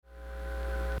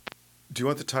Do you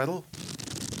want the title?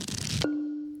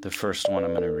 The first one I'm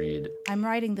going to read I'm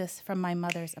writing this from my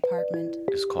mother's apartment.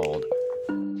 is called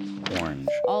Orange.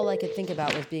 All I could think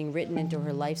about was being written into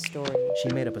her life story. She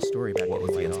made up a story about What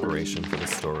was the inspiration for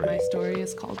this story? My story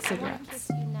is called Cigarettes.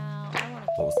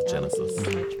 What was the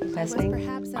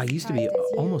genesis? I used to be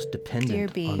almost dependent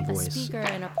Dear on B, voice.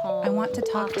 I want to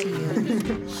talk to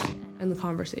you. And the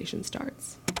conversation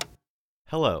starts.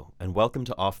 Hello, and welcome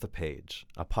to Off the Page,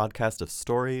 a podcast of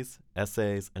stories,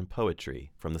 essays, and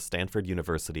poetry from the Stanford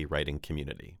University writing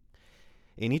community.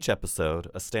 In each episode,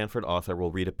 a Stanford author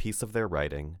will read a piece of their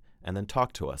writing and then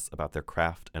talk to us about their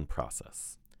craft and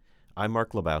process. I'm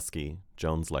Mark Lebowski,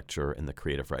 Jones Lecturer in the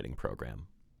Creative Writing Program.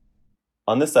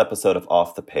 On this episode of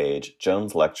Off the Page,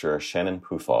 Jones lecturer Shannon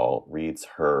Pufall reads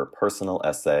her personal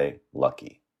essay,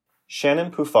 Lucky.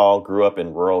 Shannon Pufall grew up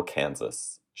in rural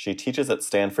Kansas. She teaches at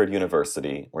Stanford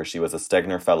University, where she was a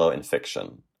Stegner Fellow in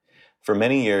fiction. For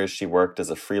many years, she worked as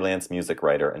a freelance music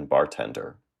writer and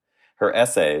bartender. Her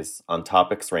essays, on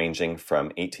topics ranging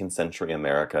from 18th century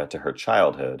America to her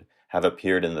childhood, have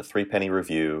appeared in the Threepenny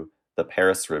Review, the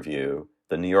Paris Review,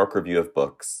 the New York Review of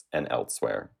Books, and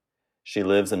elsewhere. She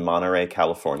lives in Monterey,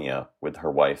 California, with her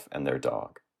wife and their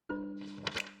dog.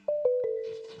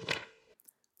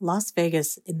 Las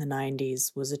Vegas in the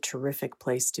 90s was a terrific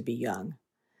place to be young.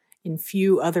 In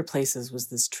few other places was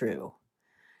this true.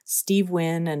 Steve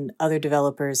Wynn and other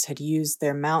developers had used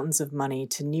their mountains of money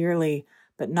to nearly,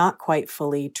 but not quite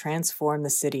fully, transform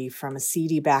the city from a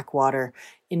seedy backwater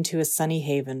into a sunny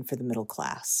haven for the middle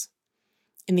class.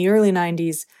 In the early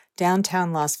 90s,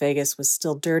 downtown Las Vegas was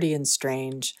still dirty and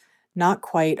strange, not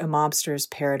quite a mobster's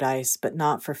paradise, but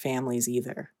not for families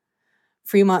either.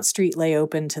 Fremont Street lay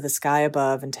open to the sky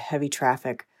above and to heavy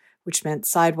traffic, which meant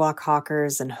sidewalk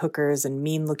hawkers and hookers and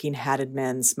mean-looking hatted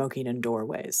men smoking in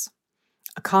doorways.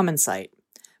 A common sight: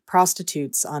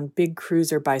 prostitutes on big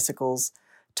cruiser bicycles,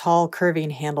 tall curving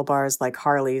handlebars like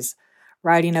Harleys,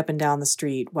 riding up and down the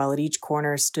street, while at each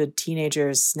corner stood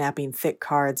teenagers snapping thick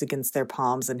cards against their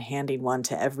palms and handing one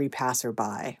to every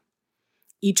passerby.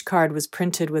 Each card was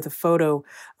printed with a photo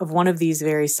of one of these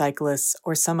very cyclists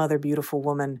or some other beautiful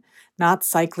woman, not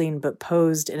cycling but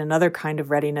posed in another kind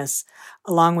of readiness,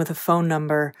 along with a phone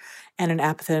number and an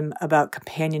apothegm about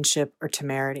companionship or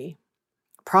temerity.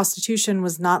 Prostitution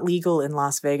was not legal in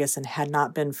Las Vegas and had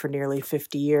not been for nearly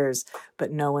 50 years,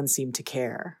 but no one seemed to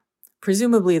care.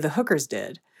 Presumably the hookers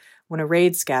did, when a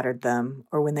raid scattered them,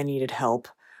 or when they needed help,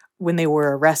 when they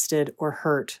were arrested or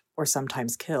hurt or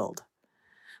sometimes killed.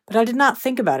 But I did not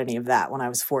think about any of that when I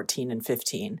was 14 and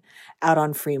 15, out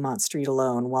on Fremont Street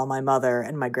alone while my mother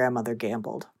and my grandmother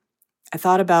gambled. I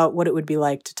thought about what it would be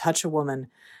like to touch a woman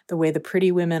the way the pretty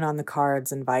women on the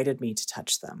cards invited me to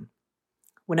touch them.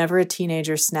 Whenever a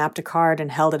teenager snapped a card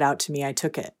and held it out to me, I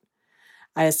took it.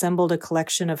 I assembled a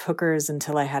collection of hookers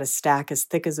until I had a stack as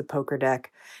thick as a poker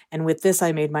deck, and with this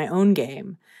I made my own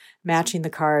game, matching the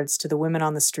cards to the women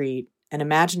on the street and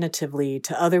imaginatively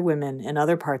to other women in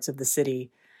other parts of the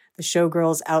city, the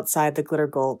showgirls outside the Glitter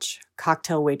Gulch,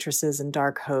 cocktail waitresses in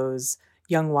dark hose,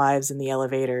 young wives in the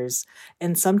elevators,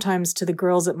 and sometimes to the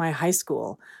girls at my high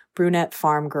school, brunette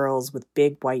farm girls with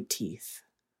big white teeth.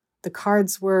 The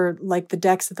cards were, like the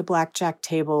decks at the blackjack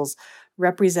tables,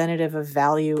 representative of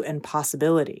value and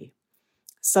possibility.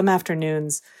 Some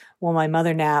afternoons, while my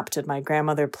mother napped and my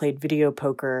grandmother played video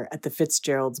poker at the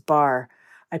Fitzgerald's bar,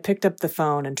 I picked up the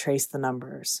phone and traced the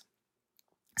numbers.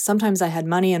 Sometimes I had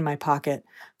money in my pocket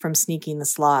from sneaking the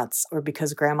slots or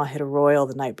because Grandma hit a royal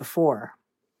the night before.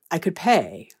 I could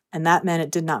pay, and that meant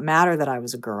it did not matter that I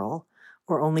was a girl,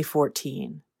 or only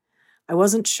 14. I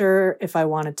wasn't sure if I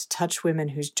wanted to touch women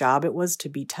whose job it was to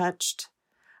be touched.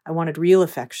 I wanted real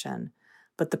affection,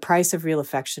 but the price of real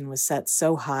affection was set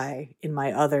so high in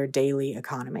my other daily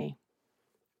economy.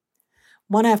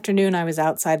 One afternoon I was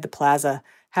outside the plaza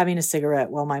having a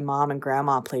cigarette while my mom and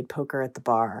Grandma played poker at the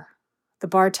bar. The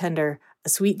bartender, a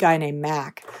sweet guy named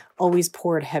Mac, always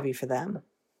poured heavy for them.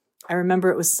 I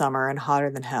remember it was summer and hotter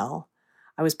than hell.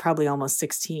 I was probably almost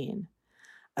 16.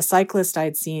 A cyclist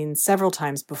I'd seen several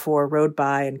times before rode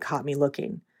by and caught me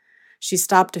looking. She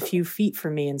stopped a few feet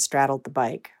from me and straddled the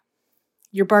bike.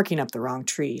 "You're barking up the wrong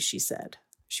tree," she said.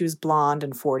 She was blonde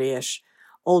and 40-ish,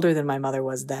 older than my mother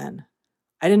was then.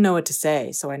 I didn't know what to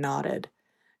say, so I nodded.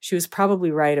 She was probably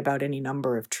right about any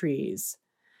number of trees.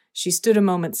 She stood a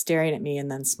moment staring at me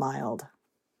and then smiled.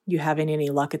 "You having any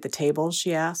luck at the tables?"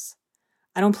 she asked.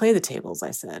 "I don't play the tables,"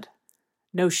 I said.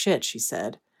 "No shit," she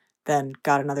said. Then,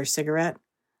 "Got another cigarette?"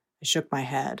 I shook my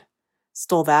head.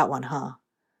 "Stole that one, huh?"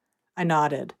 I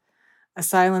nodded. A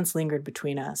silence lingered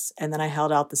between us, and then I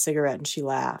held out the cigarette and she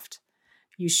laughed.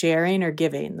 "You sharing or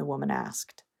giving?" the woman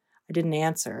asked. I didn't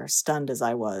answer, stunned as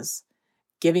I was.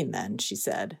 "Giving then," she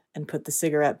said, and put the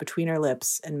cigarette between her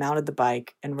lips and mounted the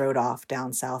bike and rode off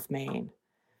down South Main.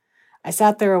 I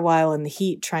sat there a while in the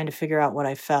heat trying to figure out what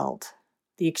I felt.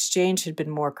 The exchange had been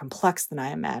more complex than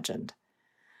I imagined.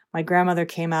 My grandmother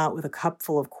came out with a cup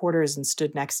full of quarters and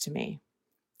stood next to me.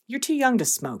 "You're too young to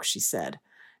smoke," she said,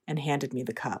 and handed me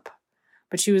the cup.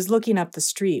 But she was looking up the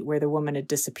street where the woman had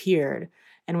disappeared,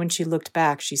 and when she looked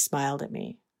back, she smiled at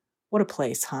me. "What a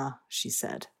place, huh?" she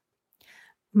said.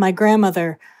 My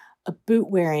grandmother, a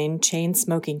boot-wearing,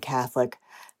 chain-smoking Catholic,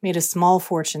 made a small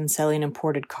fortune selling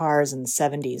imported cars in the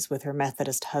 70s with her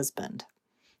Methodist husband.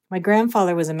 My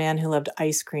grandfather was a man who loved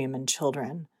ice cream and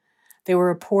children. They were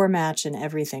a poor match in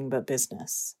everything but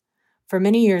business. For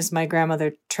many years, my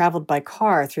grandmother traveled by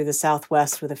car through the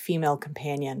Southwest with a female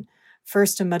companion,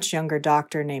 first a much younger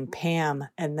doctor named Pam,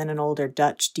 and then an older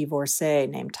Dutch divorcee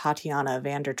named Tatiana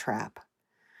Vandertrap.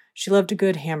 She loved a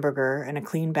good hamburger and a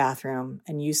clean bathroom,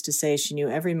 and used to say she knew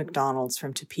every McDonald's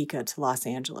from Topeka to Los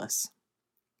Angeles.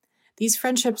 These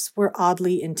friendships were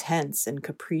oddly intense and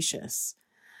capricious.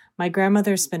 My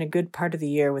grandmother spent a good part of the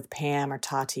year with Pam or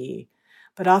Tati,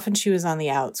 but often she was on the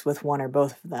outs with one or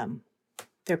both of them.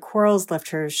 Their quarrels left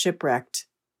her shipwrecked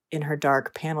in her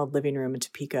dark, paneled living room in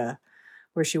Topeka,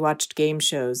 where she watched game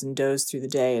shows and dozed through the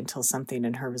day until something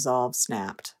in her resolve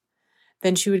snapped.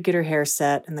 Then she would get her hair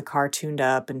set and the car tuned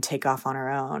up and take off on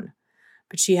her own.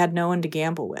 But she had no one to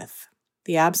gamble with.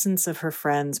 The absence of her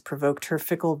friends provoked her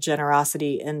fickle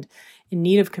generosity, and in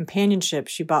need of companionship,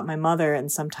 she bought my mother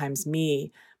and sometimes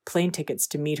me plane tickets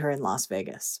to meet her in Las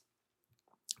Vegas.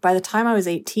 By the time I was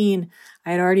 18,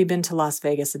 I had already been to Las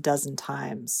Vegas a dozen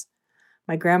times.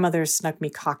 My grandmother snuck me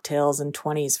cocktails and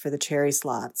 20s for the cherry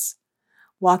slots.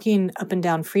 Walking up and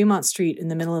down Fremont Street in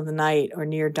the middle of the night or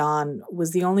near dawn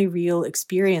was the only real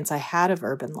experience I had of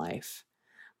urban life.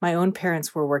 My own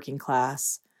parents were working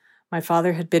class. My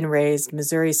father had been raised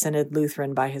Missouri Synod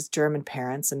Lutheran by his German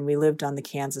parents, and we lived on the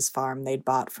Kansas farm they'd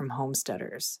bought from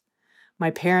homesteaders. My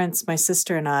parents, my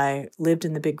sister, and I lived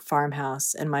in the big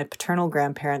farmhouse, and my paternal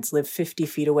grandparents lived 50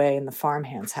 feet away in the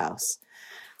farmhand's house.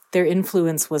 Their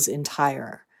influence was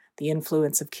entire. The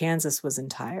influence of Kansas was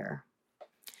entire.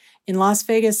 In Las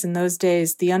Vegas in those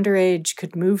days, the underage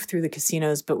could move through the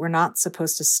casinos but were not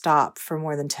supposed to stop for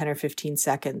more than 10 or 15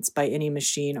 seconds by any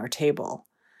machine or table.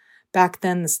 Back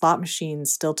then, the slot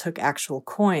machines still took actual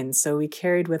coins, so we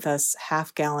carried with us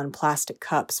half-gallon plastic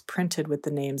cups printed with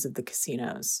the names of the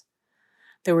casinos.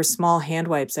 There were small hand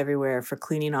wipes everywhere for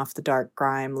cleaning off the dark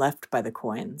grime left by the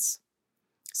coins.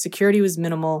 Security was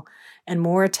minimal and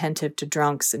more attentive to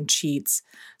drunks and cheats,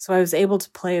 so I was able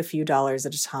to play a few dollars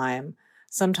at a time,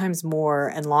 sometimes more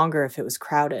and longer if it was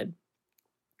crowded.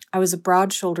 I was a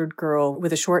broad-shouldered girl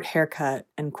with a short haircut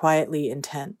and quietly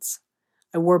intense.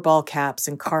 I wore ball caps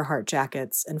and Carhartt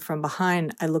jackets, and from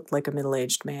behind I looked like a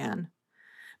middle-aged man.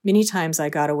 Many times I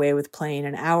got away with playing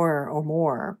an hour or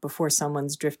more before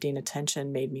someone's drifting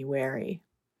attention made me wary.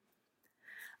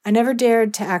 I never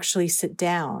dared to actually sit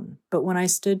down, but when I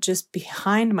stood just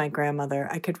behind my grandmother,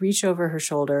 I could reach over her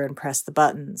shoulder and press the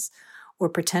buttons, or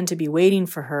pretend to be waiting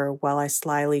for her while I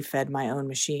slyly fed my own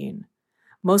machine.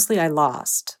 Mostly I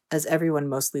lost, as everyone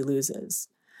mostly loses.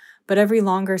 But every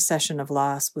longer session of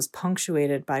loss was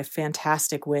punctuated by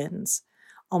fantastic wins,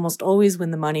 almost always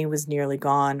when the money was nearly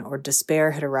gone or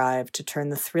despair had arrived to turn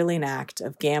the thrilling act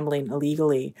of gambling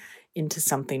illegally into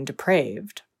something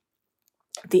depraved.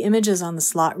 The images on the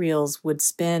slot reels would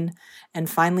spin and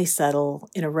finally settle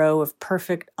in a row of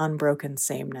perfect, unbroken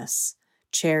sameness.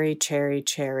 Cherry, cherry,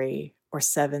 cherry, or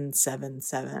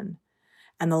 777.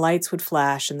 And the lights would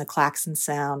flash and the klaxon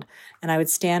sound, and I would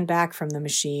stand back from the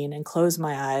machine and close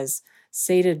my eyes,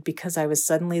 sated because I was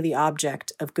suddenly the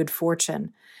object of good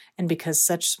fortune, and because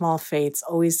such small fates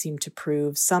always seemed to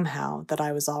prove somehow that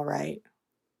I was all right.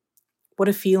 What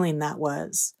a feeling that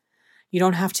was. You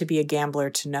don't have to be a gambler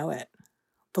to know it.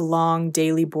 The long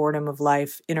daily boredom of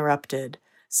life interrupted,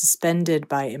 suspended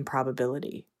by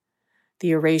improbability.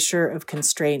 The erasure of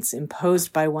constraints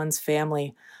imposed by one's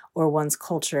family or one's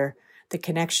culture, the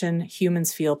connection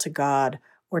humans feel to God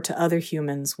or to other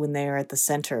humans when they are at the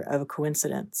center of a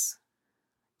coincidence.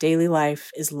 Daily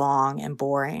life is long and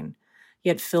boring,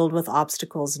 yet filled with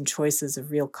obstacles and choices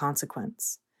of real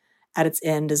consequence. At its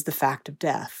end is the fact of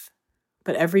death.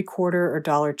 But every quarter or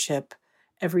dollar chip,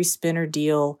 every spin or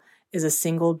deal is a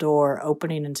single door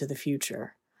opening into the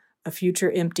future. A future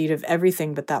emptied of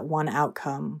everything but that one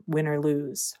outcome, win or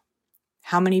lose.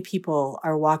 How many people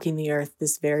are walking the earth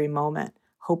this very moment,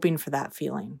 hoping for that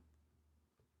feeling?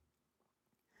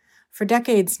 For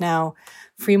decades now,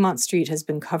 Fremont Street has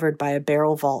been covered by a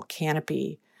barrel vault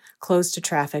canopy, close to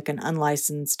traffic and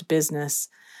unlicensed business,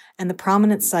 and the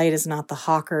prominent sight is not the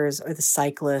hawkers or the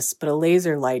cyclists, but a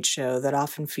laser light show that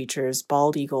often features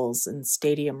bald eagles and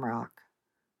stadium rock.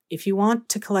 If you want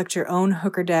to collect your own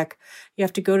hooker deck, you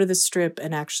have to go to the Strip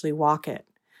and actually walk it,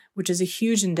 which is a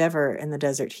huge endeavor in the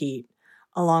desert heat,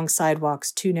 along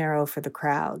sidewalks too narrow for the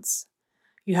crowds.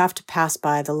 You have to pass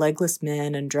by the legless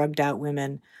men and drugged-out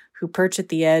women who perch at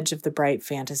the edge of the bright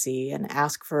fantasy and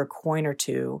ask for a coin or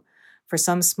two for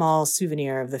some small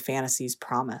souvenir of the fantasy's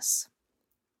promise.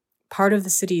 Part of the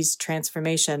city's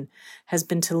transformation has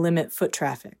been to limit foot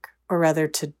traffic, or rather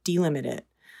to delimit it,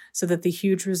 so that the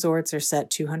huge resorts are set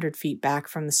 200 feet back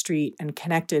from the street and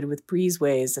connected with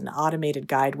breezeways and automated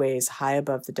guideways high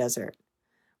above the desert.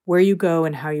 Where you go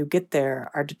and how you get there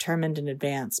are determined in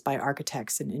advance by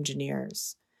architects and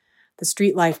engineers. The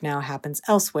street life now happens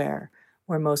elsewhere,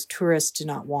 where most tourists do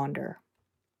not wander.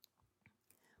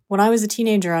 When I was a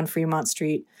teenager on Fremont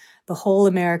Street, the whole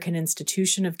American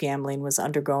institution of gambling was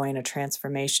undergoing a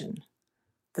transformation.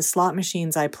 The slot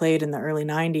machines I played in the early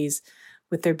 90s,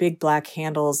 with their big black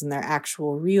handles and their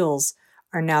actual reels,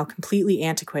 are now completely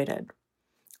antiquated.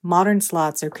 Modern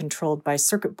slots are controlled by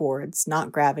circuit boards,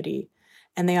 not gravity,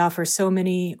 and they offer so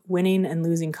many winning and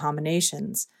losing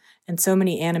combinations and so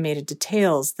many animated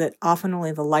details that often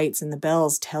only the lights and the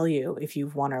bells tell you if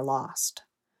you've won or lost.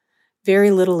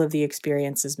 Very little of the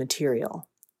experience is material.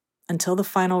 Until the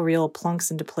final reel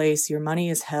plunks into place, your money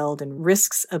is held in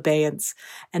risks abeyance,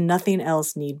 and nothing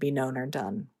else need be known or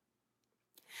done.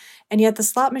 And yet the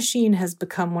slot machine has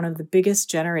become one of the biggest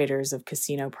generators of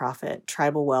casino profit,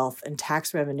 tribal wealth, and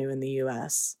tax revenue in the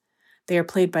U.S. They are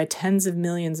played by tens of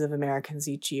millions of Americans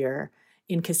each year,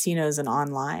 in casinos and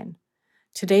online.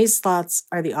 Today's slots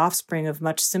are the offspring of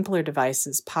much simpler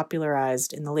devices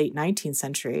popularized in the late 19th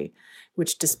century,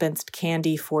 which dispensed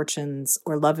candy, fortunes,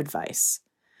 or love advice.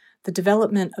 The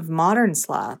development of modern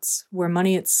slots, where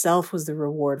money itself was the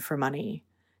reward for money,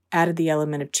 added the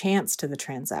element of chance to the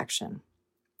transaction.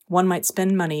 One might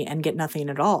spend money and get nothing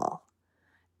at all.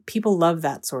 People love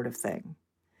that sort of thing.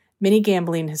 Many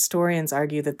gambling historians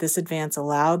argue that this advance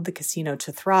allowed the casino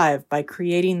to thrive by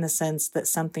creating the sense that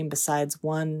something besides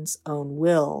one's own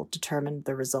will determined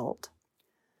the result.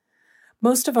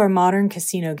 Most of our modern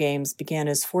casino games began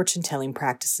as fortune-telling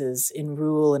practices in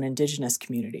rural and indigenous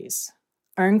communities.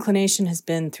 Our inclination has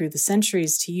been through the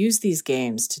centuries to use these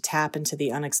games to tap into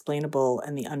the unexplainable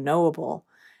and the unknowable,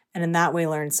 and in that way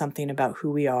learn something about who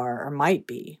we are or might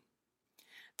be.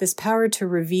 This power to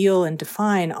reveal and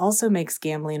define also makes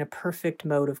gambling a perfect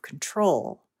mode of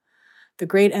control. The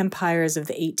great empires of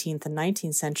the 18th and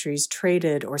 19th centuries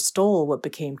traded or stole what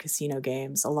became casino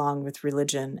games along with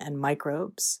religion and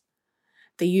microbes.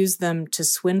 They used them to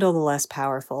swindle the less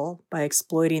powerful by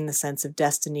exploiting the sense of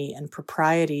destiny and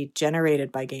propriety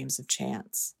generated by games of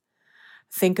chance.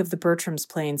 Think of the Bertrams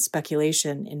playing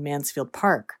speculation in Mansfield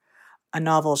Park, a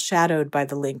novel shadowed by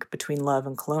the link between love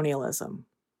and colonialism.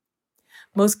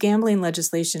 Most gambling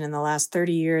legislation in the last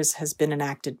 30 years has been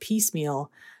enacted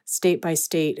piecemeal, state by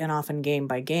state and often game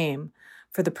by game,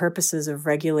 for the purposes of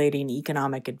regulating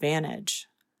economic advantage.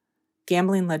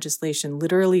 Gambling legislation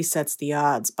literally sets the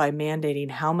odds by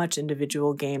mandating how much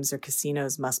individual games or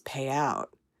casinos must pay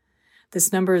out.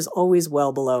 This number is always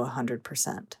well below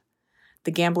 100%.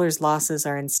 The gambler's losses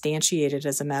are instantiated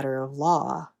as a matter of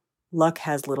law. Luck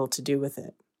has little to do with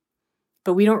it.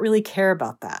 But we don't really care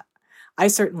about that. I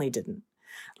certainly didn't.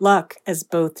 Luck, as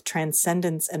both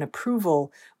transcendence and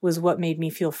approval, was what made me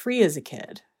feel free as a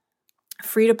kid.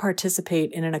 Free to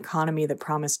participate in an economy that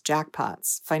promised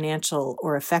jackpots, financial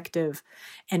or affective,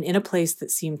 and in a place that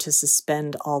seemed to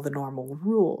suspend all the normal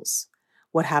rules.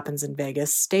 What happens in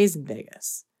Vegas stays in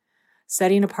Vegas.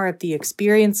 Setting apart the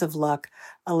experience of luck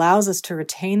allows us to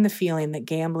retain the feeling that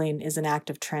gambling is an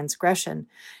act of transgression,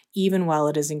 even while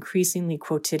it is increasingly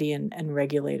quotidian and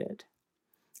regulated.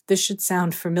 This should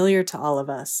sound familiar to all of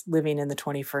us living in the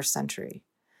 21st century.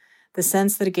 The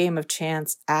sense that a game of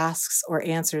chance asks or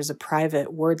answers a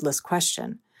private, wordless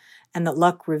question, and that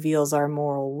luck reveals our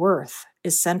moral worth,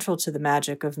 is central to the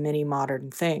magic of many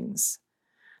modern things.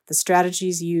 The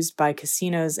strategies used by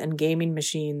casinos and gaming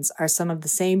machines are some of the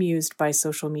same used by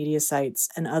social media sites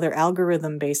and other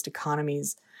algorithm-based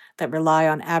economies that rely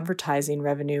on advertising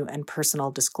revenue and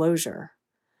personal disclosure.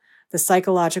 The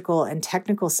psychological and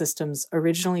technical systems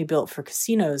originally built for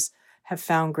casinos have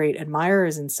found great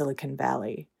admirers in Silicon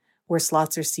Valley, where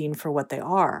slots are seen for what they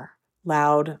are,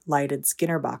 loud, lighted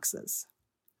Skinner boxes.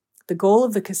 The goal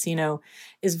of the casino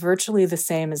is virtually the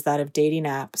same as that of dating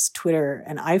apps, Twitter,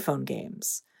 and iPhone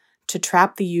games, to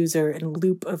trap the user in a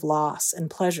loop of loss and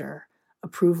pleasure,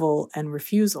 approval and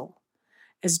refusal.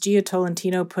 As Gia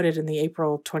Tolentino put it in the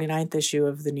April 29th issue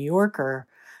of The New Yorker,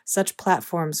 such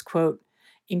platforms, quote,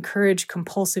 encourage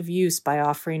compulsive use by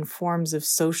offering forms of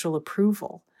social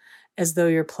approval, as though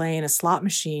you're playing a slot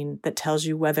machine that tells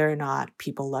you whether or not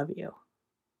people love you,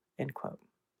 end quote.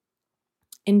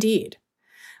 Indeed,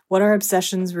 what our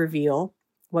obsessions reveal,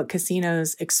 what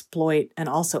casinos exploit and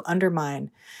also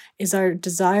undermine, is our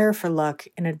desire for luck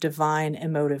in a divine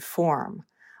emotive form,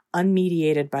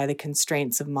 unmediated by the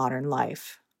constraints of modern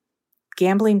life.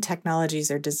 Gambling technologies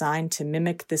are designed to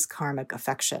mimic this karmic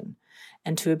affection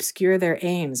and to obscure their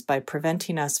aims by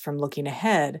preventing us from looking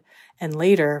ahead and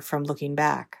later from looking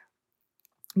back.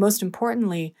 Most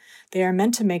importantly, they are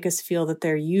meant to make us feel that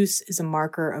their use is a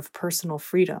marker of personal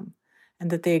freedom and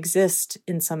that they exist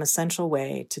in some essential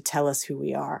way to tell us who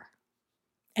we are.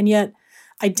 And yet,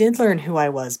 I did learn who I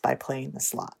was by playing the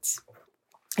slots.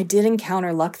 I did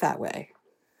encounter luck that way.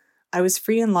 I was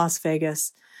free in Las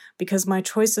Vegas because my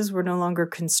choices were no longer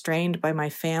constrained by my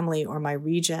family or my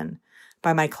region,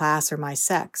 by my class or my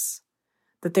sex,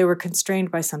 that they were constrained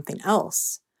by something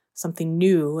else, something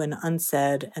new and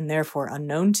unsaid and therefore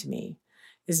unknown to me,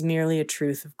 is merely a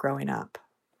truth of growing up.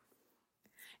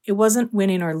 It wasn't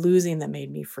winning or losing that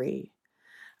made me free.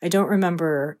 I don't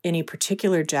remember any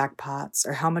particular jackpots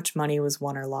or how much money was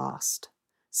won or lost.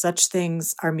 Such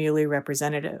things are merely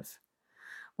representative.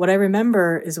 What I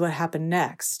remember is what happened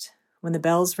next, when the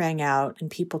bells rang out and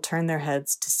people turned their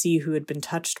heads to see who had been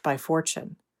touched by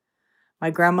fortune. My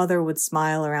grandmother would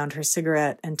smile around her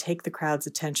cigarette and take the crowd's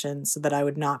attention so that I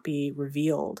would not be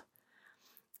revealed.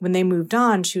 When they moved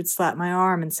on, she would slap my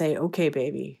arm and say, "Okay,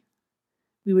 baby."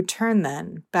 We would turn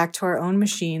then, back to our own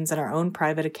machines and our own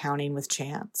private accounting with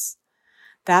chance.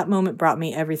 That moment brought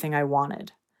me everything I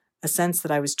wanted, a sense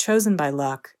that I was chosen by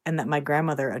luck and that my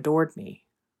grandmother adored me.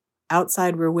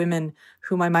 Outside were women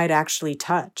whom I might actually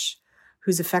touch,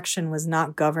 whose affection was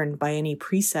not governed by any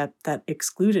precept that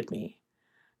excluded me.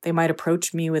 They might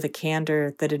approach me with a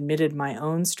candor that admitted my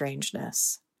own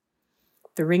strangeness.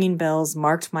 The ringing bells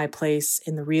marked my place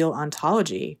in the real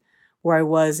ontology, where I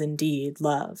was indeed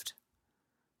loved.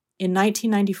 In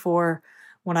 1994,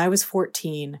 when I was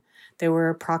 14, there were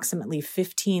approximately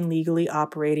 15 legally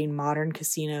operating modern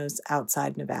casinos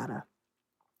outside Nevada.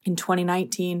 In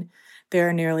 2019, there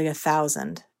are nearly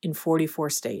 1,000 in 44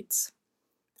 states.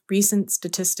 Recent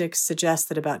statistics suggest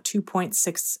that about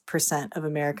 2.6% of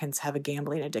Americans have a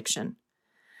gambling addiction.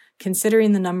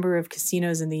 Considering the number of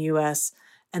casinos in the U.S.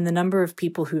 and the number of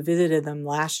people who visited them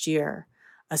last year,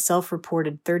 a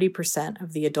self-reported 30%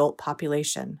 of the adult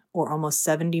population, or almost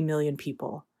 70 million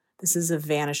people, this is a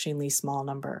vanishingly small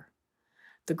number.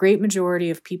 The great majority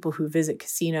of people who visit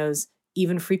casinos,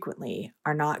 even frequently,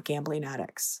 are not gambling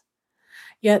addicts.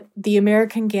 Yet, the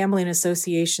American Gambling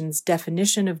Association's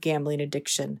definition of gambling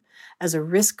addiction as a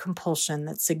risk compulsion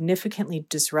that significantly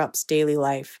disrupts daily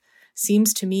life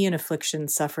seems to me an affliction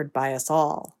suffered by us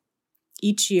all.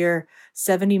 Each year,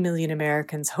 70 million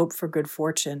Americans hope for good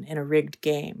fortune in a rigged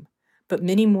game, but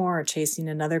many more are chasing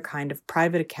another kind of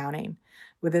private accounting,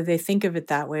 whether they think of it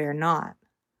that way or not.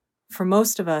 For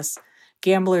most of us,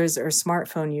 gamblers or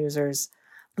smartphone users,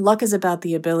 luck is about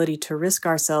the ability to risk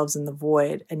ourselves in the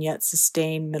void and yet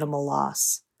sustain minimal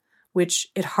loss, which,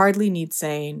 it hardly needs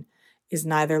saying, is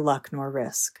neither luck nor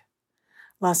risk.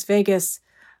 Las Vegas,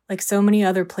 like so many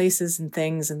other places and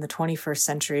things in the 21st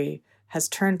century, has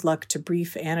turned luck to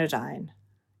brief anodyne.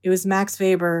 It was Max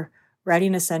Weber,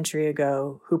 writing a century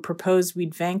ago, who proposed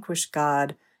we'd vanquish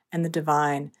God and the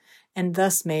divine, and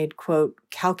thus made, quote,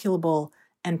 calculable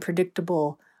and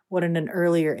predictable what in an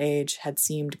earlier age had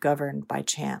seemed governed by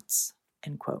chance,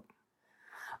 end quote.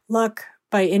 Luck,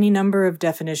 by any number of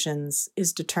definitions,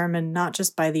 is determined not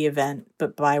just by the event,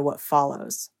 but by what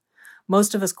follows.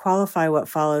 Most of us qualify what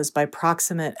follows by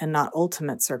proximate and not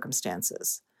ultimate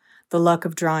circumstances. The luck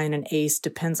of drawing an ace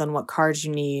depends on what cards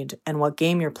you need and what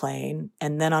game you're playing,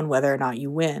 and then on whether or not you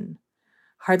win.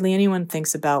 Hardly anyone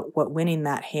thinks about what winning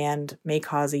that hand may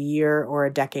cause a year or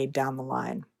a decade down the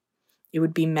line. It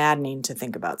would be maddening to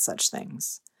think about such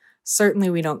things. Certainly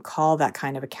we don't call that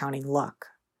kind of accounting luck.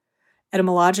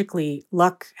 Etymologically,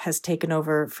 luck has taken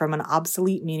over from an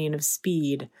obsolete meaning of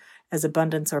speed as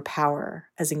abundance or power,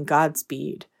 as in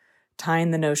Godspeed,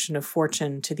 tying the notion of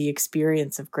fortune to the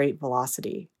experience of great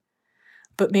velocity.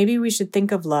 But maybe we should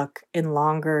think of luck in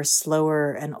longer,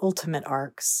 slower, and ultimate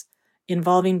arcs,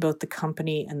 involving both the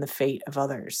company and the fate of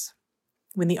others.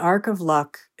 When the arc of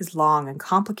luck is long and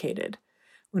complicated,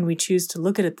 when we choose to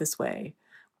look at it this way,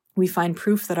 we find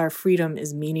proof that our freedom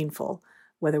is meaningful,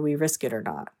 whether we risk it or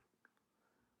not.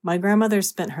 My grandmother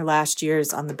spent her last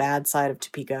years on the bad side of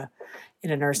Topeka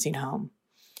in a nursing home.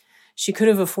 She could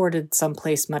have afforded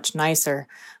someplace much nicer,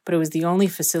 but it was the only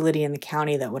facility in the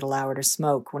county that would allow her to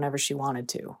smoke whenever she wanted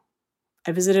to.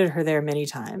 I visited her there many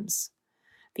times.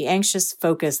 The anxious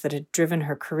focus that had driven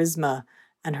her charisma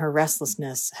and her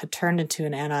restlessness had turned into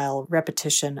an anile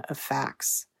repetition of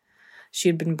facts. She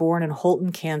had been born in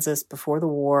Holton, Kansas before the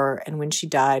war, and when she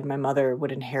died, my mother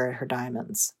would inherit her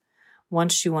diamonds.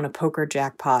 Once she won a poker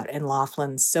jackpot in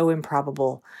Laughlin so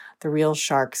improbable, the real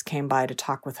sharks came by to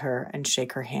talk with her and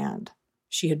shake her hand.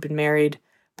 She had been married,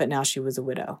 but now she was a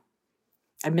widow.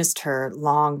 I missed her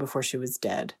long before she was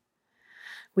dead.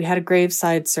 We had a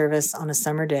graveside service on a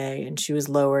summer day, and she was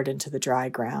lowered into the dry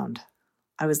ground.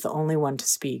 I was the only one to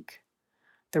speak.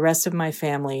 The rest of my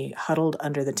family huddled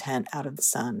under the tent out of the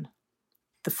sun.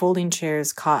 The folding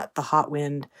chairs caught the hot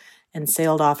wind and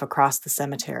sailed off across the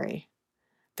cemetery.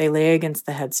 They lay against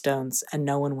the headstones, and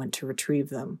no one went to retrieve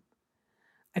them.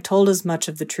 I told as much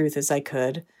of the truth as I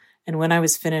could, and when I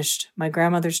was finished, my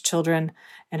grandmother's children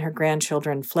and her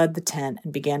grandchildren fled the tent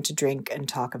and began to drink and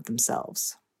talk of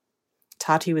themselves.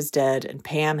 Tati was dead, and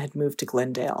Pam had moved to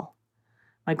Glendale.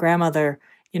 My grandmother,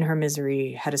 in her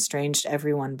misery, had estranged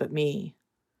everyone but me.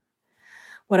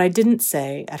 What I didn't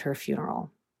say at her funeral.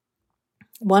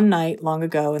 One night, long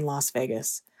ago in Las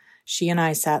Vegas, she and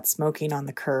I sat smoking on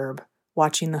the curb,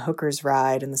 watching the hookers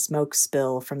ride and the smoke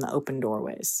spill from the open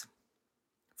doorways.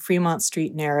 Fremont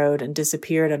Street narrowed and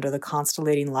disappeared under the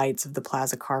constellating lights of the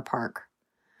Plaza car park.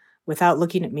 Without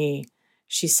looking at me,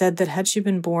 she said that had she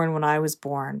been born when I was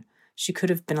born, she could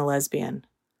have been a lesbian.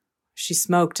 She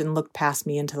smoked and looked past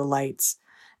me into the lights,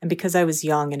 and because I was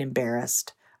young and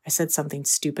embarrassed, I said something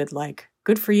stupid like,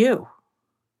 "Good for you."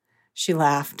 She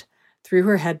laughed, threw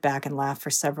her head back and laughed for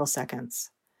several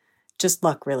seconds. "Just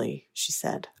luck, really," she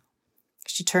said.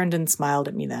 She turned and smiled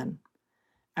at me then.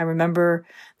 I remember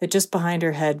that just behind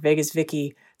her head, Vegas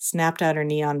Vicky snapped out her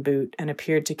neon boot and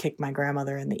appeared to kick my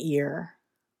grandmother in the ear.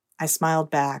 I smiled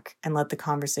back and let the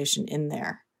conversation in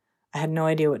there. I had no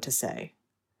idea what to say.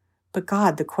 But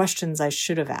God, the questions I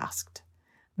should have asked.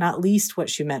 Not least what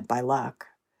she meant by luck.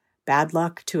 Bad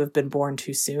luck to have been born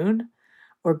too soon?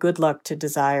 Or good luck to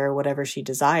desire whatever she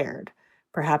desired?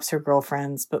 Perhaps her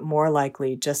girlfriends, but more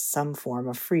likely just some form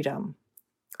of freedom.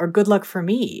 Or good luck for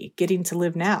me, getting to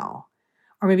live now.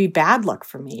 Or maybe bad luck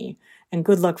for me, and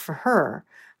good luck for her,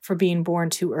 for being born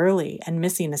too early and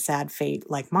missing a sad fate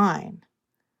like mine.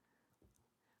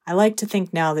 I like to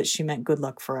think now that she meant good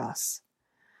luck for us.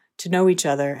 To know each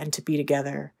other and to be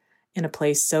together in a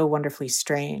place so wonderfully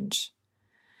strange.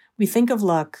 We think of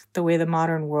luck the way the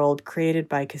modern world created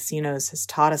by casinos has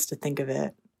taught us to think of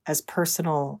it, as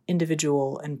personal,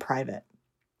 individual, and private.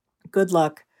 Good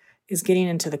luck is getting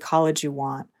into the college you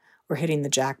want or hitting the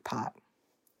jackpot.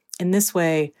 In this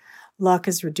way, luck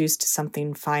is reduced to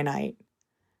something finite.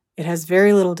 It has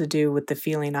very little to do with the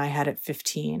feeling I had at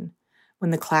 15,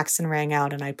 when the klaxon rang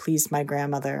out and I pleased my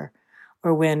grandmother,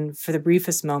 or when, for the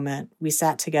briefest moment, we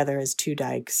sat together as two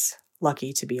dykes,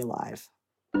 lucky to be alive.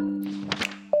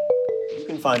 You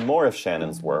can find more of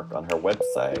Shannon's work on her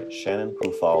website,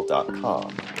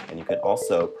 shannonpufall.com, and you can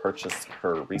also purchase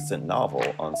her recent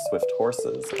novel on Swift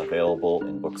Horses, available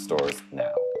in bookstores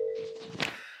now.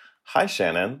 Hi,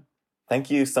 Shannon. Thank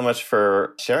you so much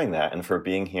for sharing that and for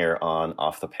being here on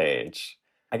Off the Page.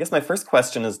 I guess my first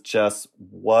question is just,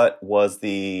 what was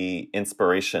the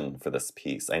inspiration for this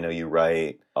piece? I know you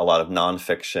write a lot of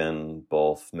nonfiction,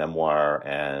 both memoir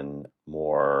and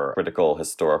more critical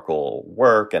historical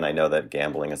work, and I know that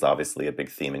gambling is obviously a big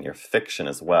theme in your fiction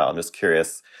as well. I'm just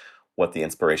curious what the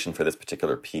inspiration for this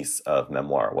particular piece of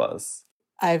memoir was.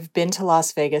 I've been to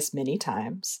Las Vegas many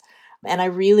times, and I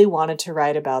really wanted to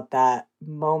write about that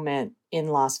moment in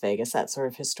Las Vegas, that sort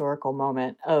of historical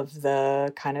moment of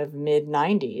the kind of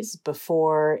mid-90s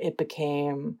before it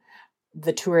became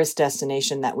the tourist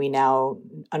destination that we now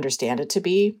understand it to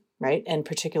be, right? And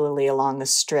particularly along the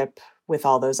Strip with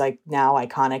all those now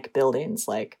iconic buildings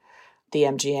like the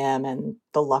MGM and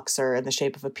the Luxor in the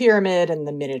shape of a pyramid and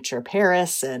the miniature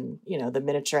Paris and, the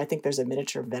miniature, I think there's a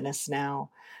miniature Venice now,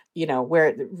 where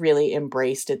it really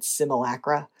embraced its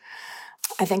simulacra.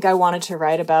 I think I wanted to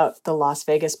write about the Las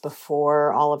Vegas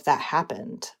before all of that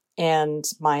happened and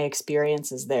my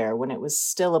experiences there when it was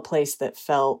still a place that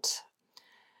felt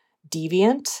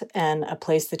deviant and a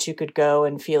place that you could go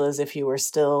and feel as if you were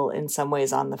still in some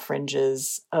ways on the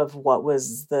fringes of what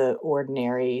was the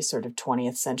ordinary sort of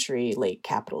 20th century late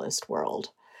capitalist world.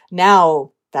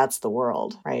 Now that's the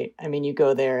world, right? I mean, you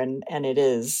go there and it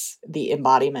is the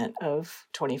embodiment of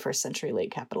 21st century late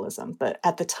capitalism. But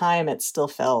at the time, it still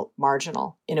felt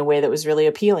marginal in a way that was really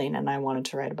appealing. And I wanted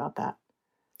to write about that.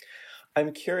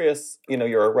 I'm curious,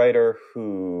 you're a writer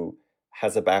who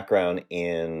has a background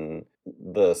in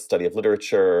the study of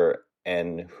literature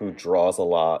and who draws a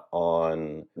lot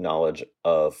on knowledge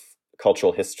of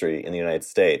cultural history in the United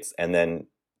States, and then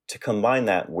to combine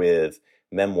that with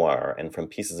memoir and from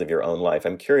pieces of your own life,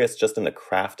 I'm curious, just in the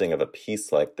crafting of a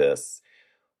piece like this,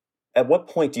 at what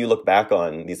point do you look back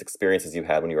on these experiences you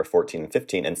had when you were 14 and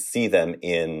 15 and see them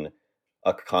in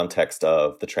a context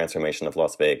of the transformation of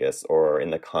Las Vegas or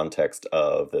in the context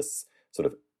of this sort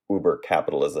of uber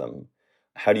capitalism?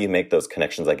 How do you make those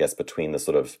connections, I guess, between the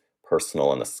sort of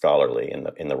personal and the scholarly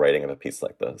in the writing of a piece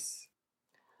like this?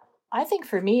 I think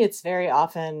for me, it's very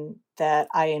often that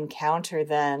I encounter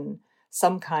then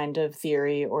some kind of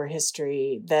theory or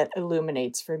history that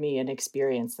illuminates for me an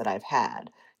experience that I've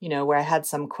had, where I had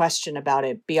some question about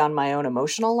it beyond my own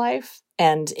emotional life,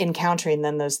 and encountering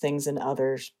then those things in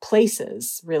other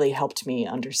places really helped me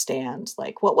understand,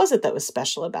 like, what was it that was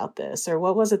special about this? Or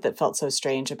what was it that felt so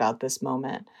strange about this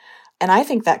moment? And I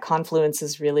think that confluence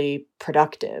is really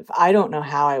productive. I don't know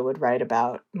how I would write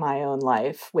about my own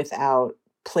life without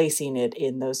placing it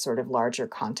in those sort of larger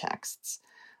contexts.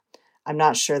 I'm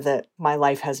not sure that my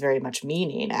life has very much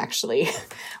meaning, actually,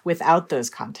 without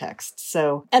those contexts.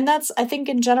 So, and that's, I think,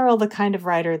 in general, the kind of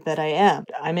writer that I am.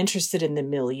 I'm interested in the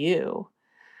milieu,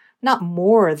 not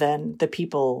more than the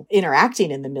people interacting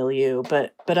in the milieu,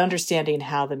 but understanding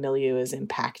how the milieu is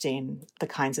impacting the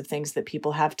kinds of things that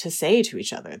people have to say to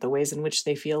each other, the ways in which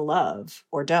they feel love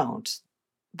or don't.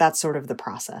 That's sort of the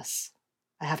process.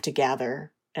 I have to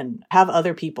gather and have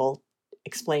other people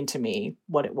explain to me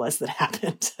what it was that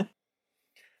happened.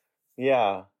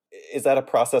 Yeah. Is that a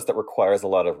process that requires a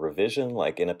lot of revision?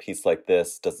 Like in a piece like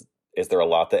this, is there a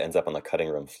lot that ends up on the cutting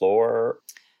room floor?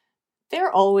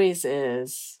 There always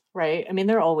is, right? I mean,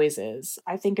 there always is.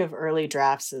 I think of early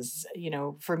drafts as,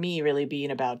 for me, really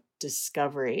being about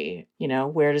discovery.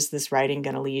 Where does this writing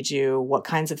going to lead you? What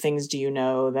kinds of things do you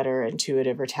know that are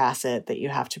intuitive or tacit that you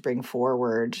have to bring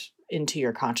forward into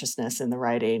your consciousness in the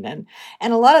writing? And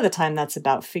a lot of the time that's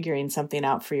about figuring something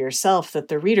out for yourself that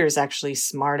the reader is actually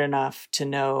smart enough to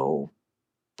know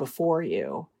before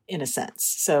you, in a sense.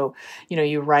 So,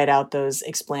 you write out those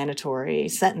explanatory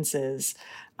sentences,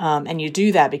 and you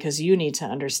do that because you need to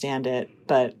understand it.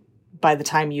 But by the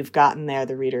time you've gotten there,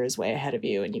 the reader is way ahead of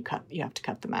you, and you have to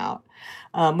cut them out,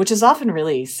 which is often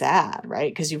really sad,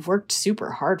 right? Because you've worked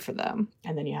super hard for them,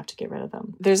 and then you have to get rid of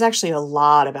them. There's actually a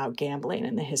lot about gambling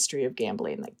and the history of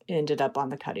gambling that ended up on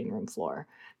the cutting room floor.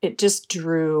 It just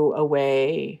drew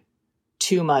away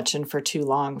too much and for too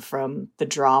long from the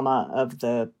drama of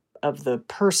the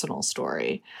personal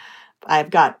story.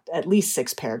 I've got at least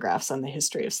 6 paragraphs on the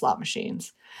history of slot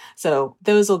machines. So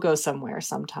those will go somewhere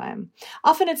sometime.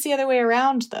 Often it's the other way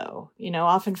around, though.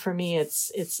 Often for me,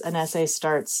 it's an essay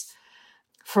starts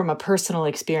from a personal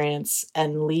experience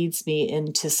and leads me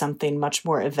into something much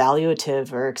more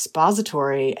evaluative or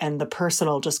expository, and the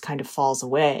personal just kind of falls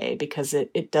away because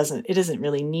it isn't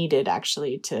really needed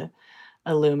actually to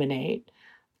illuminate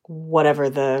whatever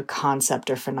the concept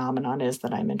or phenomenon is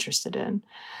that I'm interested in.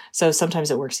 So sometimes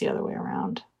it works the other way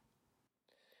around.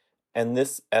 And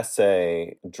this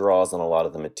essay draws on a lot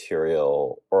of the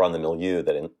material or on the milieu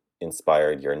that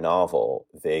inspired your novel,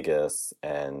 Vegas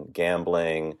and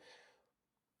gambling,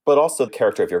 but also the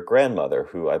character of your grandmother,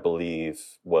 who I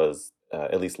believe was,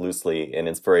 at least loosely, an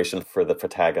inspiration for the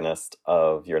protagonist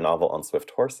of your novel On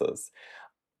Swift Horses.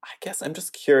 I guess I'm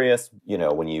just curious,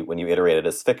 when you iterate it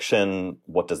as fiction,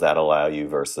 what does that allow you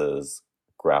versus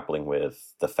grappling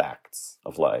with the facts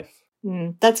of life?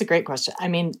 That's a great question. I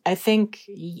mean, I think,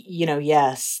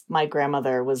 yes, my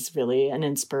grandmother was really an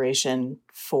inspiration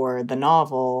for the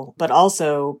novel, but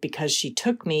also because she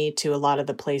took me to a lot of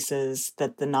the places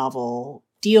that the novel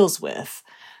deals with.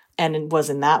 And it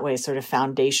was in that way sort of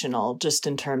foundational, just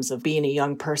in terms of being a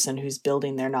young person who's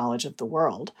building their knowledge of the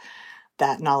world.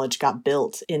 That knowledge got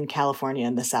built in California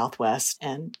and the Southwest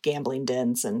and gambling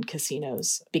dens and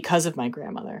casinos because of my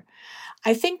grandmother.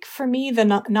 I think for me, the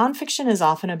nonfiction is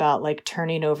often about like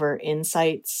turning over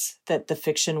insights that the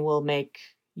fiction will make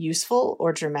useful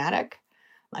or dramatic.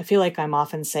 I feel like I'm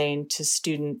often saying to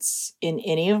students in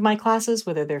any of my classes,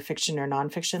 whether they're fiction or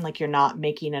nonfiction, like you're not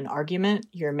making an argument,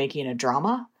 you're making a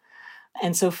drama.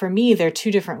 And so for me, there are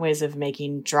 2 different ways of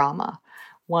making drama.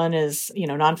 One is,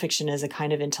 nonfiction is a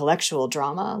kind of intellectual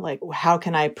drama. Like, how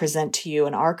can I present to you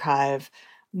an archive,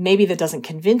 maybe that doesn't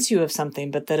convince you of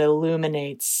something, but that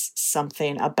illuminates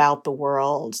something about the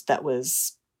world that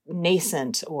was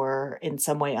nascent or in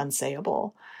some way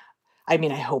unsayable? I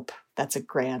mean, I hope that's a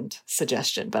grand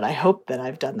suggestion, but I hope that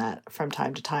I've done that from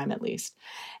time to time, at least.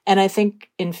 And I think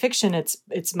in fiction,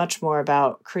 it's much more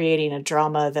about creating a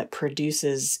drama that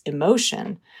produces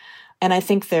emotion. And I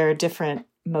think there are different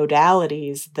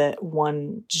modalities that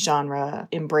one genre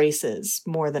embraces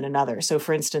more than another. So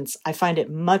for instance, I find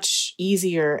it much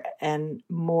easier and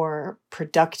more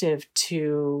productive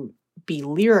to be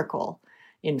lyrical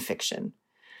in fiction,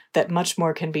 that much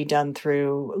more can be done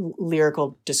through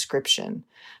lyrical description,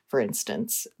 for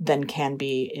instance, than can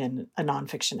be in a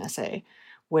nonfiction essay,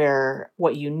 where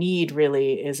what you need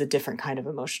really is a different kind of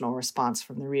emotional response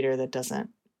from the reader that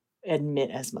doesn't admit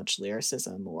as much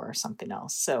lyricism or something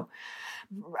else. So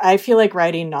I feel like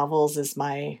writing novels is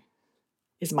my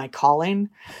calling.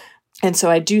 And so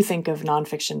I do think of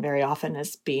nonfiction very often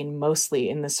as being mostly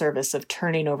in the service of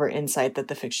turning over insight that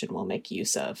the fiction will make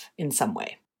use of in some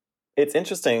way. It's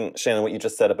interesting, Shannon, what you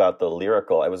just said about the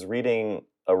lyrical. I was reading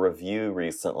a review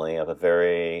recently of a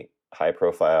very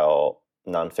high-profile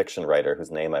nonfiction writer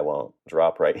whose name I won't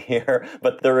drop right here,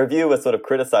 but the review was sort of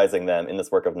criticizing them in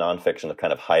this work of nonfiction of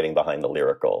kind of hiding behind the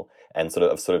lyrical and sort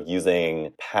of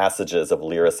using passages of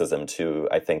lyricism to,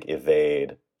 I think,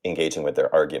 evade engaging with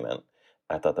their argument.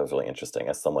 I thought that was really interesting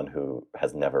as someone who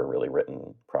has never really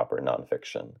written proper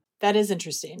nonfiction. That is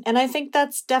interesting. And I think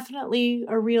that's definitely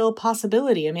a real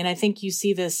possibility. I mean, I think you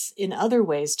see this in other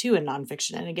ways too in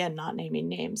nonfiction. And again, not naming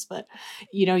names, but,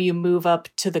 you move up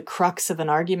to the crux of an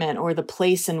argument or the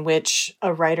place in which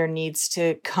a writer needs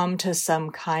to come to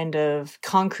some kind of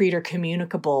concrete or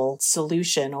communicable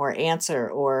solution or answer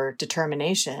or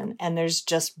determination. And there's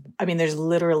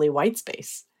literally white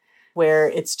space, where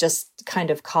it's just kind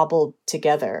of cobbled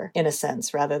together in a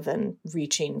sense, rather than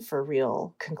reaching for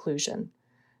real conclusion.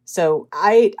 So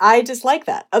I just like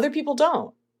that. Other people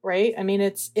don't, right? I mean,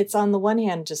 it's on the one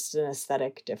hand just an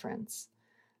aesthetic difference.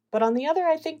 But on the other,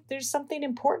 I think there's something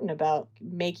important about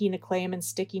making a claim and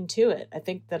sticking to it. I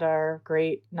think that our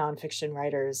great nonfiction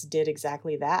writers did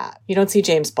exactly that. You don't see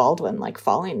James Baldwin like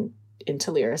falling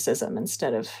into lyricism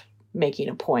instead of making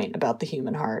a point about the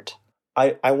human heart.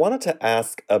 I wanted to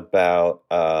ask about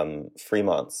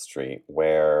Fremont Street,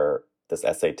 where this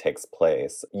essay takes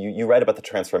place. You write about the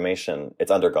transformation it's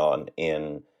undergone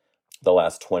in the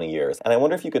last 20 years. And I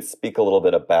wonder if you could speak a little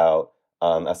bit about,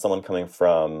 as someone coming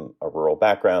from a rural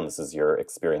background, this is your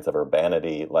experience of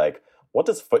urbanity, like, what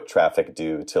does foot traffic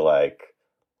do to, like,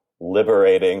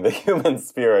 liberating the human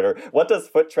spirit? Or what does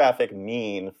foot traffic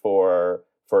mean for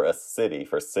a city,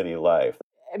 for city life?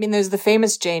 I mean, there's the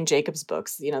famous Jane Jacobs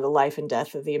books, The Life and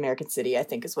Death of the American City, I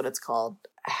think is what it's called.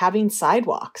 Having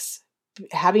sidewalks,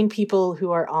 having people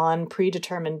who are on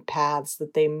predetermined paths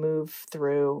that they move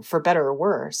through, for better or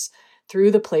worse,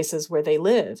 through the places where they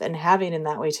live, and having in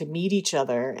that way to meet each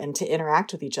other and to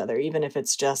interact with each other, even if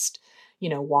it's just,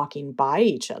 walking by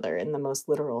each other in the most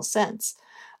literal sense.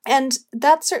 And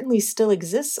that certainly still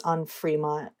exists on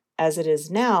Fremont as it is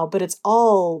now, but it's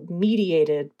all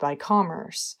mediated by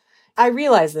commerce. I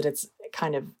realize that it's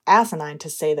kind of asinine to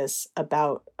say this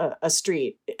about a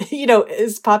street,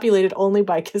 is populated only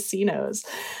by casinos.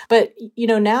 But,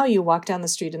 now you walk down the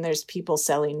street and there's people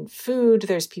selling food,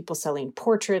 there's people selling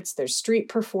portraits, there's street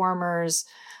performers.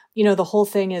 The whole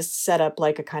thing is set up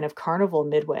like a kind of carnival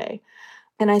midway.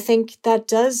 And I think that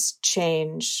does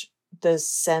change the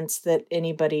sense that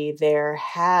anybody there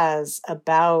has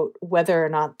about whether or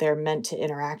not they're meant to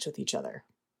interact with each other.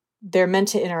 They're meant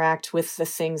to interact with the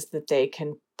things that they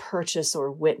can purchase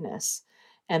or witness,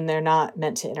 and they're not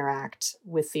meant to interact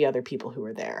with the other people who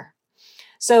are there.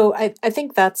 So I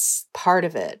think that's part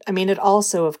of it. I mean, it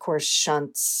also, of course,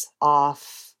 shunts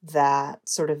off that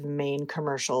sort of main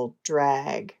commercial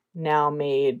drag now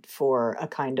made for a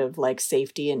kind of like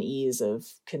safety and ease of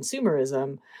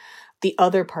consumerism. The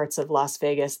other parts of Las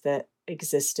Vegas that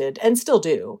existed and still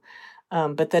do,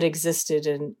 but that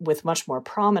existed with much more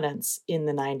prominence in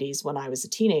the 90s when I was a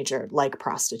teenager, like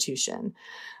prostitution.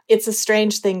 It's a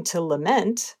strange thing to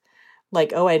lament,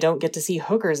 like, I don't get to see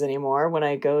hookers anymore when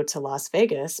I go to Las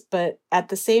Vegas. But at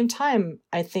the same time,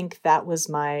 I think that was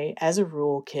as a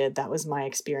rural kid, that was my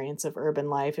experience of urban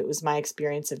life. It was my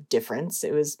experience of difference.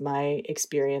 It was my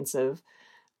experience of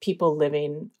people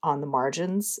living on the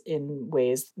margins in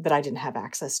ways that I didn't have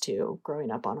access to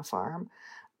growing up on a farm.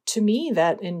 To me,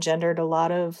 that engendered a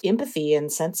lot of empathy and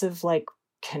sense of like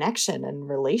connection and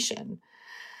relation.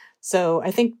 So I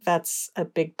think that's a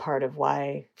big part of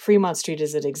why Fremont Street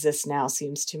as it exists now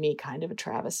seems to me kind of a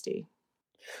travesty.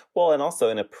 Well, and also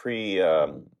in a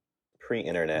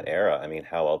pre-internet era, I mean,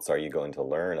 how else are you going to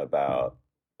learn about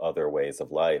other ways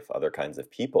of life, other kinds of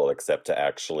people, except to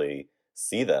actually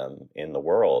see them in the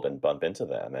world and bump into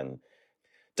them? And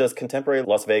does contemporary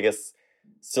Las Vegas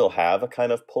still have a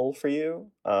kind of pull for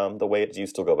you? Do you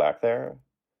still go back there?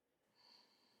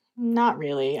 Not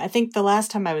really. I think the last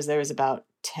time I was there was about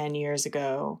 10 years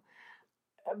ago.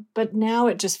 But now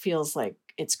it just feels like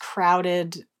it's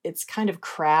crowded. It's kind of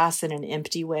crass in an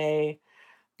empty way.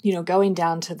 Going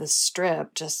down to the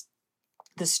Strip, just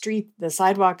the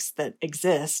sidewalks that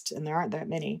exist, and there aren't that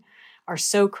many, are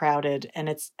so crowded. And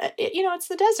it's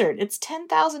the desert. It's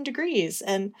 10,000 degrees.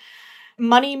 And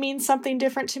money means something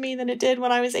different to me than it did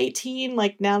when I was 18.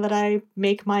 Like now that I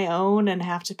make my own and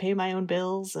have to pay my own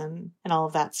bills and all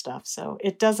of that stuff. So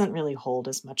it doesn't really hold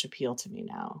as much appeal to me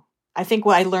now. I think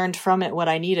what I learned from it, what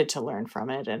I needed to learn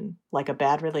from it, and like a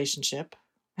bad relationship,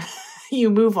 you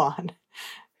move on.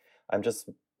 I'm just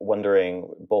wondering,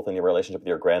 both in your relationship with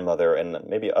your grandmother and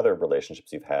maybe other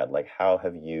relationships you've had, like how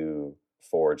have you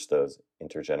forged those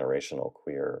intergenerational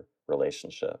queer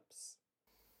relationships?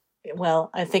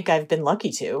 Well, I think I've been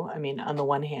lucky to, on the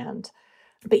one hand.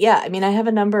 But yeah, I have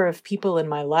a number of people in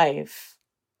my life.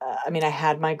 I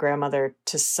had my grandmother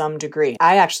to some degree.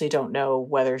 I actually don't know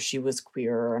whether she was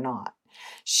queer or not.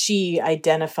 She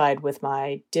identified with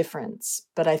my difference,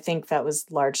 but I think that was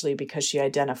largely because she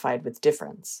identified with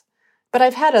difference. But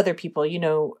I've had other people,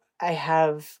 I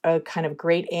have a kind of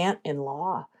great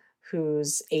aunt-in-law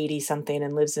who's 80-something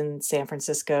and lives in San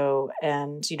Francisco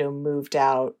and, moved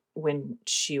out when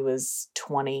she was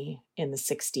 20 in the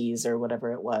 60s or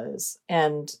whatever it was,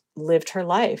 and lived her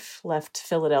life, left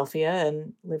Philadelphia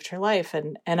and lived her life.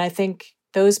 And I think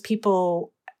those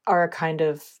people are a kind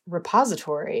of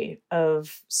repository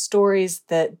of stories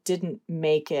that didn't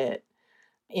make it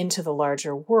into the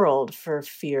larger world for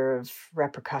fear of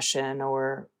repercussion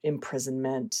or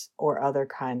imprisonment or other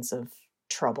kinds of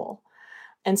trouble.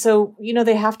 And so,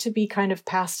 they have to be kind of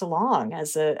passed along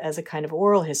as a kind of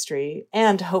oral history,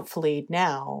 and hopefully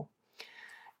now,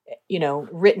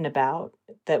 written about,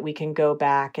 that we can go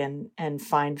back and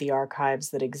find the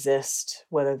archives that exist,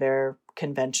 whether they're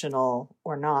conventional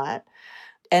or not,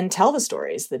 and tell the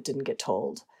stories that didn't get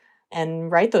told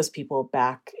and write those people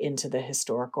back into the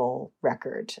historical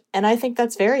record. And I think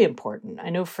that's very important.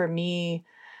 I know for me,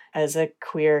 as a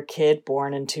queer kid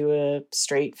born into a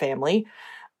straight family,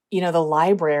 the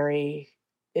library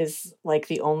is like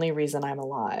the only reason I'm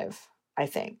alive, I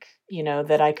think,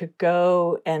 that I could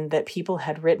go and that people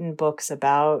had written books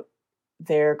about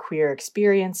their queer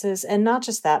experiences. And not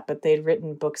just that, but they'd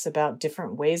written books about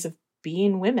different ways of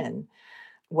being women,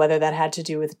 whether that had to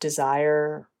do with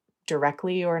desire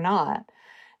directly or not.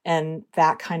 And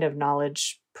that kind of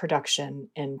knowledge production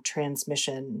and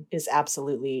transmission is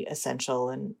absolutely essential,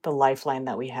 and the lifeline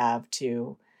that we have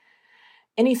to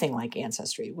anything like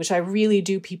Ancestry, which I really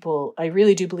do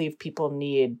believe people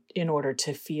need in order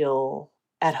to feel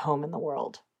at home in the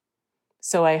world.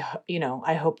 So I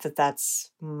hope that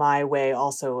that's my way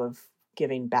also of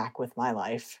giving back with my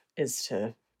life, is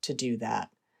to do that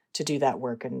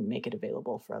work and make it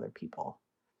available for other people.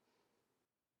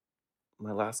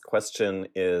 My last question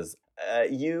is,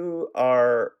 you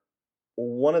are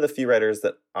one of the few writers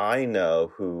that I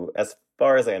know who, as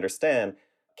far as I understand,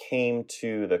 came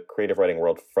to the creative writing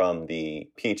world from the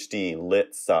PhD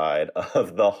lit side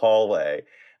of the hallway.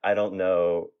 I don't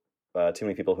know too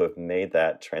many people who have made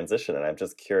that transition, and I'm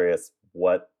just curious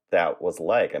what that was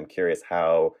like. I'm curious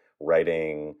how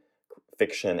writing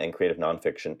fiction and creative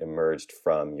nonfiction emerged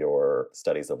from your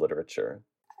studies of literature.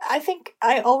 I think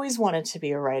I always wanted to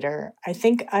be a writer. I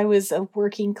think I was a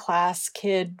working class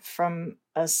kid from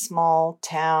a small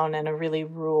town and a really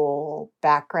rural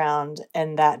background,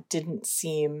 and that didn't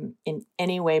seem in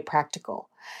any way practical.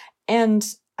 And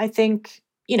I think,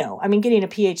 getting a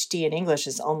PhD in English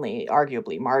is only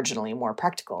arguably marginally more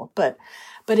practical, but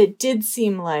it did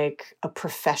seem like a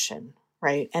profession,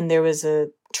 right? And there was a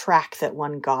track that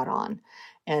one got on.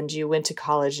 And you went to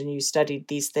college and you studied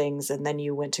these things, and then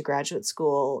you went to graduate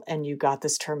school and you got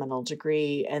this terminal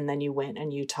degree, and then you went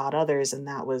and you taught others, and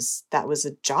that was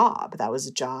a job. That was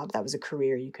a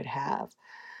career you could have.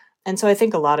 And so I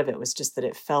think a lot of it was just that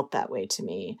it felt that way to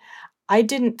me. I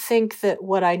didn't think that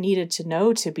what I needed to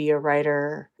know to be a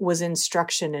writer was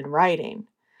instruction in writing.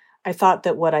 I thought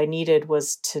that what I needed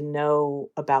was to know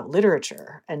about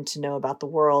literature and to know about the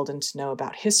world and to know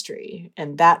about history.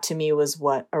 And that to me was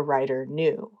what a writer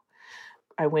knew.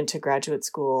 I went to graduate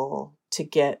school to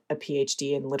get a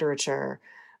PhD in literature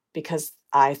because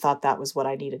I thought that was what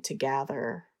I needed to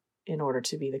gather in order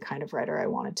to be the kind of writer I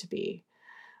wanted to be.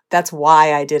 That's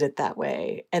why I did it that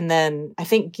way. And then I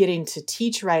think getting to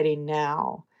teach writing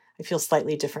now, I feel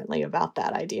slightly differently about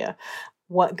that idea.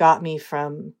 What got me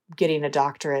from getting a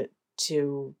doctorate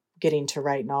to getting to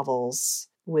write novels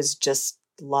was just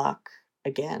luck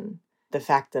again. The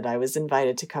fact that I was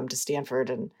invited to come to Stanford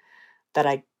and that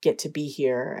I get to be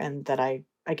here and that I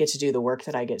get to do the work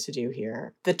that I get to do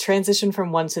here. The transition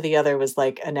from one to the other was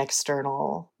like an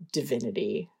external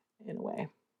divinity in a way.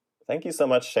 Thank you so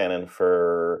much, Shannon,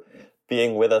 for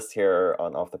being with us here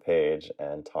on Off the Page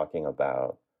and talking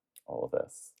about all of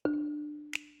this.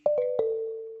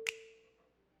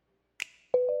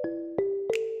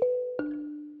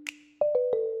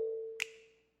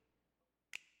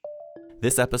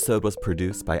 This episode was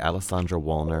produced by Alessandra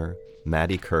Wallner,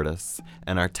 Maddie Curtis,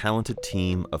 and our talented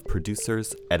team of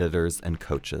producers, editors, and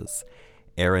coaches: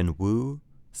 Aaron Wu,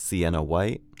 Sienna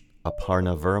White,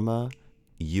 Aparna Verma,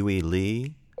 Yui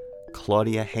Lee,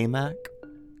 Claudia Haymack,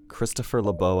 Christopher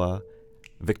Laboa,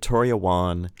 Victoria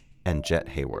Wan, and Jet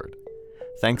Hayward.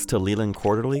 Thanks to Leland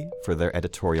Quarterly for their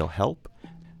editorial help,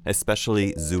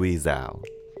 especially Zui Zhao.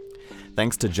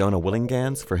 Thanks to Jonah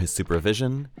Willingans for his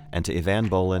supervision, and to Ivan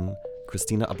Bolin,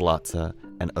 Christina Ablatza,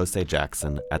 and Osei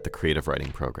Jackson at the Creative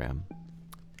Writing Program.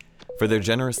 For their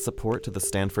generous support to the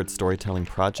Stanford Storytelling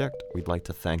Project, we'd like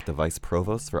to thank the Vice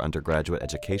Provost for Undergraduate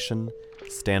Education,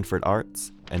 Stanford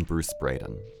Arts, and Bruce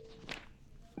Braden.